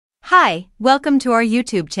Hi, welcome to our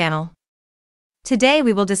YouTube channel. Today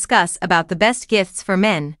we will discuss about the best gifts for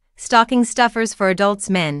men, stocking stuffers for adults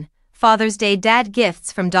men, Father's Day dad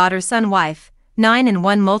gifts from daughter son wife,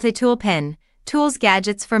 9-in-1 multi-tool pen, tools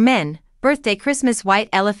gadgets for men, birthday Christmas white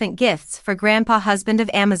elephant gifts for grandpa husband of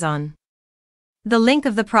Amazon. The link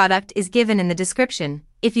of the product is given in the description,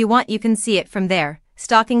 if you want you can see it from there.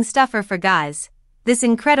 Stocking stuffer for guys. This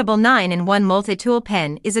incredible 9-in-1 multi-tool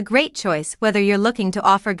pen is a great choice whether you're looking to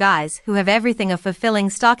offer guys who have everything a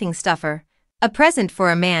fulfilling stocking stuffer, a present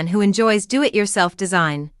for a man who enjoys do-it-yourself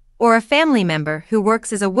design, or a family member who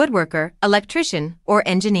works as a woodworker, electrician, or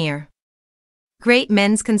engineer. Great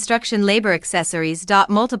men's construction labor accessories.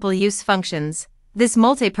 Multiple use functions. This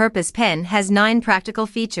multi-purpose pen has 9 practical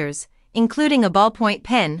features, including a ballpoint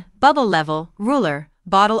pen, bubble level, ruler,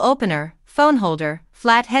 bottle opener, phone holder,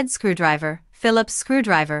 flathead screwdriver, Phillips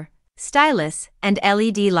screwdriver, stylus, and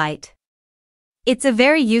LED light. It's a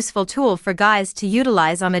very useful tool for guys to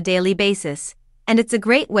utilize on a daily basis, and it's a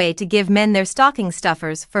great way to give men their stocking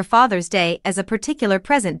stuffers for Father's Day as a particular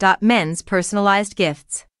present. Men's personalized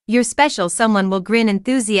gifts. Your special someone will grin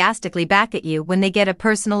enthusiastically back at you when they get a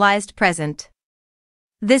personalized present.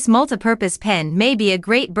 This multi-purpose pen may be a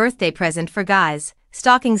great birthday present for guys,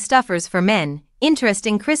 stocking stuffers for men,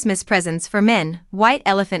 interesting Christmas presents for men, white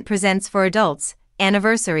elephant presents for adults,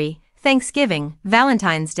 anniversary, Thanksgiving,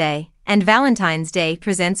 Valentine's Day, and Valentine's Day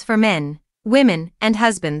presents for men, women, and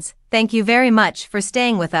husbands. Thank you very much for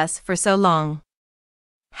staying with us for so long.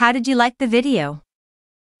 How did you like the video?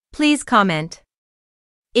 Please comment.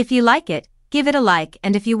 If you like it, give it a like,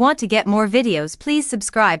 and if you want to get more videos please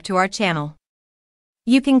subscribe to our channel.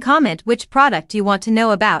 You can comment which product you want to know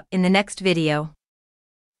about in the next video.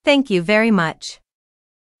 Thank you very much.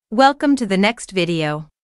 Welcome to the next video.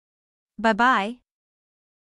 Bye-bye.